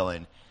the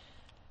villain.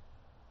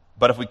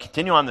 But if we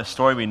continue on the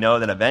story, we know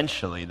that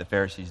eventually the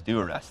Pharisees do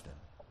arrest him.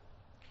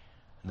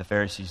 And the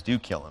Pharisees do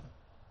kill him.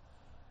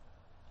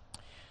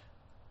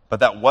 But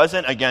that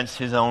wasn't against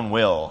his own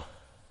will.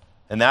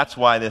 And that's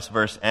why this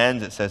verse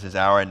ends. It says his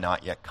hour had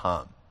not yet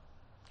come.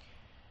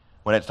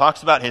 When it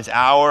talks about his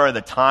hour or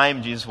the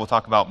time, Jesus will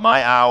talk about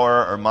my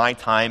hour or my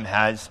time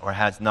has or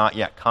has not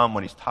yet come.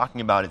 What he's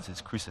talking about is his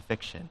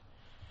crucifixion.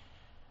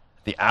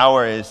 The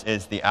hour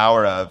is the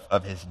hour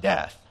of his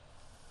death,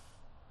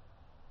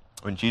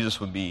 when Jesus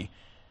would be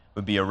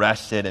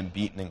arrested and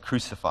beaten and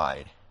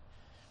crucified.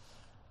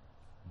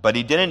 But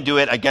he didn't do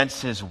it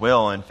against his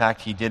will. In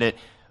fact, he did it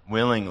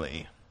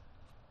willingly.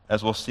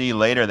 As we'll see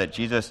later, that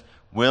Jesus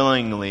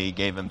willingly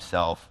gave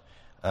himself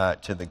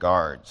to the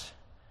guards.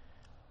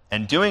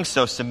 And doing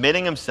so,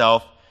 submitting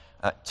himself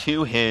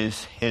to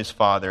his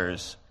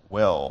Father's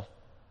will.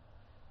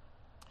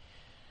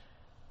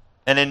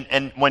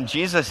 And when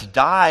Jesus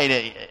died,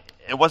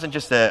 it wasn't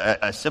just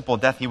a simple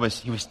death. He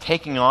was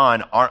taking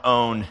on our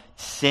own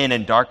sin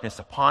and darkness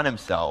upon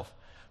himself.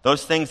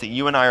 Those things that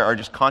you and I are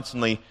just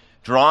constantly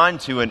drawn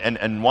to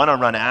and want to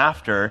run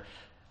after,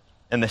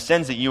 and the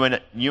sins that you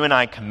and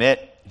I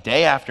commit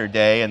day after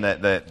day, and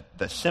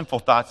the sinful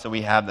thoughts that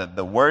we have,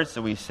 the words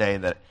that we say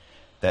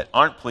that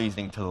aren't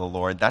pleasing to the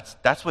Lord,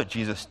 that's what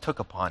Jesus took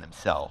upon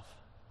himself.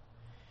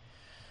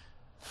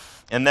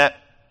 And that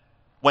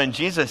when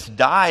Jesus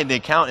died, the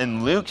account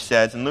in Luke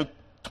says, in Luke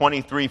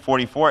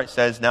 23:44, it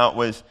says, "Now it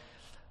was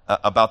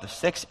about the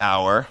 6th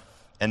hour,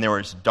 and there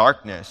was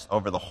darkness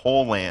over the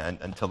whole land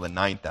until the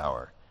 9th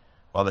hour,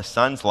 while the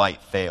sun's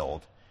light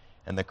failed,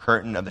 and the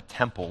curtain of the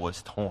temple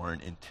was torn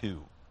in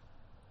two."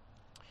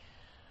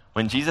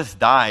 When Jesus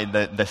died,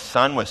 the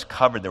sun was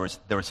covered. There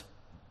was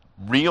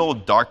real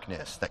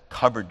darkness that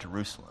covered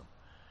Jerusalem.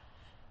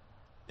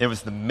 It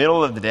was the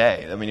middle of the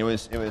day. I mean,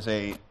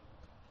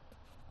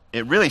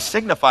 it really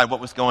signified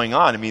what was going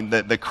on. I mean,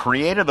 the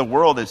creator of the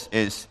world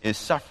is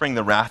suffering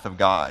the wrath of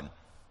God.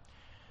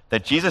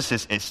 That Jesus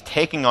is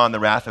taking on the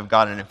wrath of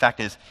God, and in fact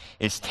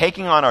is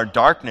taking on our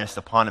darkness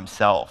upon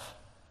himself.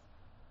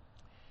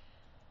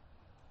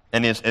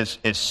 And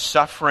is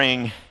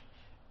suffering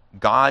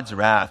God's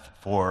wrath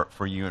for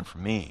you and for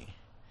me.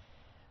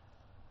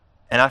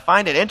 And I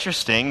find it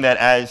interesting that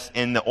as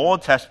in the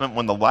Old Testament,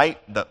 when the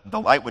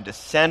light would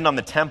descend on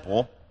the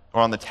temple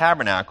or on the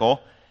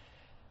tabernacle,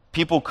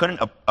 people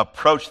couldn't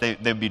approach.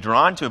 They'd be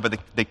drawn to it, but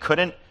they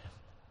couldn't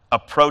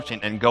approach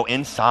and go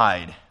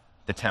inside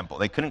the temple.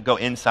 They couldn't go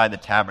inside the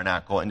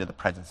tabernacle into the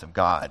presence of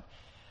God.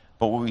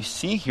 But what we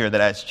see here,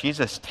 that as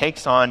Jesus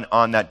takes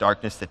on that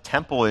darkness, the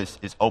temple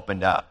is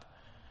opened up.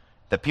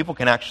 That people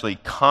can actually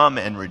come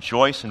and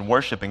rejoice and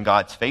worship in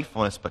God's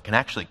faithfulness, but can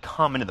actually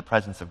come into the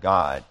presence of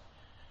God.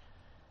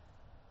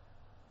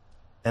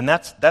 And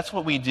that's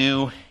what we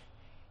do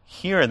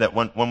here, that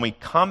when we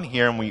come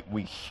here and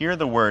we hear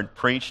the word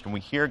preached and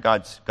we hear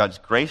God's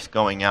grace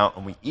going out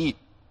and we eat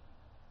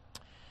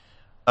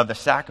of the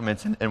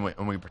sacraments and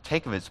we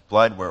partake of his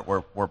blood,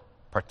 we're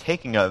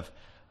partaking of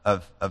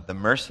the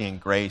mercy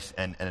and grace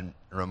and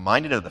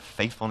reminded of the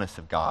faithfulness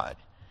of God.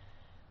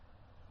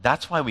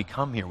 That's why we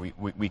come here.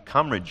 We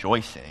come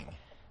rejoicing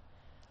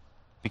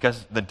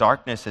because the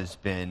darkness has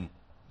been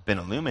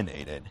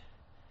illuminated,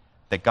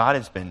 that God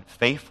has been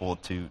faithful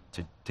to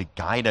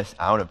guide us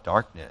out of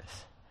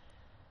darkness.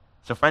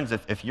 So friends,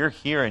 if you're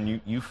here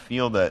and you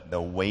feel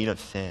the weight of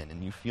sin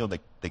and you feel the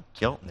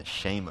guilt and the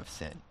shame of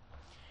sin,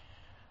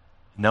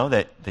 know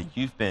that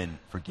you've been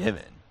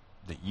forgiven,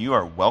 that you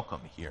are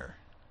welcome here,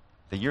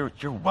 that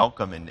you're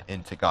welcome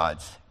into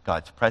God's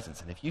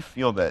presence. And if you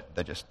feel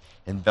that just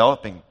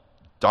enveloping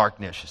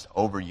darkness just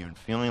over you and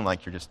feeling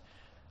like you're just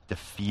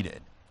defeated,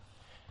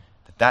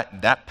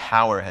 that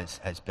power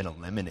has been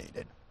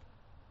eliminated.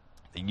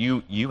 That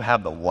you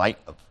have the light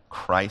of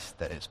Christ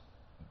that is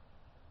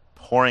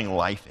pouring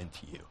life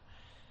into you,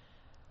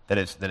 that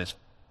is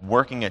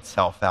working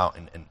itself out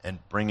and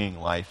bringing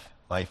life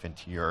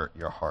into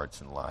your hearts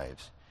and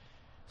lives.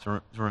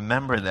 So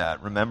remember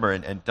that. Remember,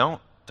 and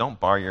don't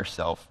bar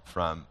yourself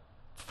from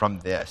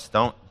this.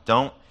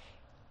 Don't.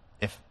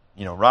 If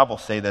Rob will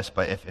say this,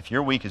 but if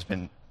your week has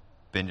been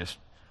just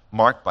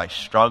marked by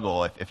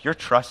struggle, if you're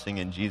trusting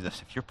in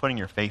Jesus, if you're putting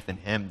your faith in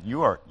him,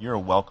 you're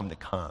welcome to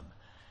come.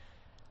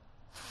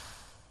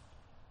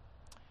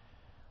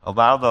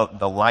 Allow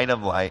the light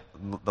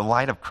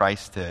of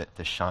Christ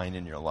to shine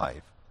in your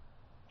life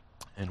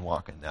and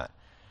walk in that.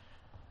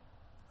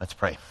 Let's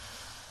pray.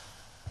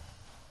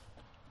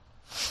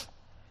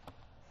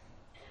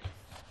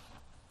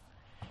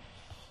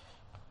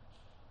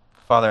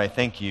 Father, I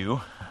thank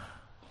you,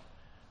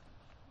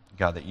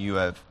 God, that you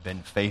have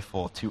been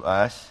faithful to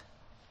us,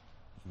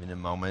 even in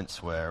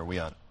moments where we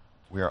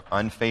are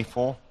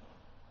unfaithful,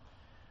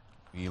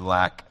 we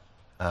lack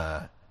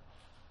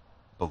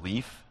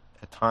belief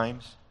at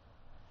times,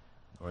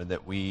 or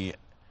that we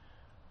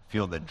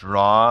feel the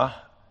draw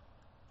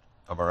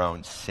of our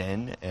own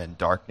sin and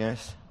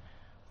darkness,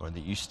 or that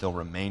you still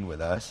remain with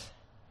us.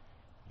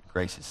 Your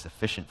grace is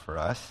sufficient for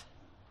us.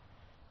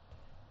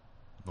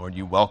 Lord,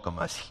 you welcome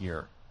us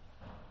here.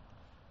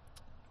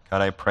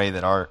 God, I pray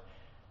that our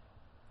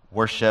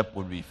worship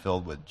would be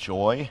filled with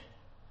joy.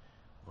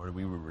 Lord,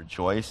 we would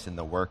rejoice in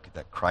the work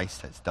that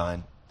Christ has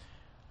done.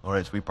 Lord,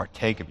 as we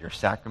partake of your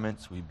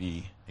sacraments, we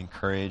be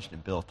encouraged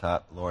and built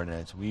up. Lord, and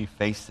as we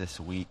face this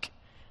week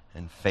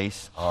and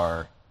face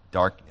our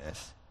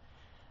darkness,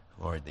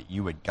 Lord, that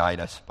you would guide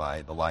us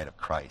by the light of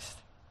Christ.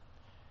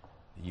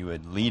 That you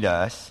would lead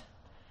us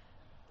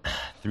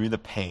through the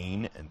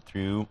pain and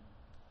through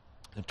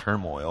the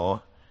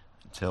turmoil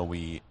until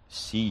we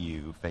see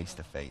you face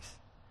to face.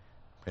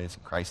 I pray this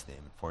in Christ's name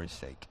and for his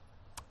sake.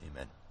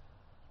 Amen.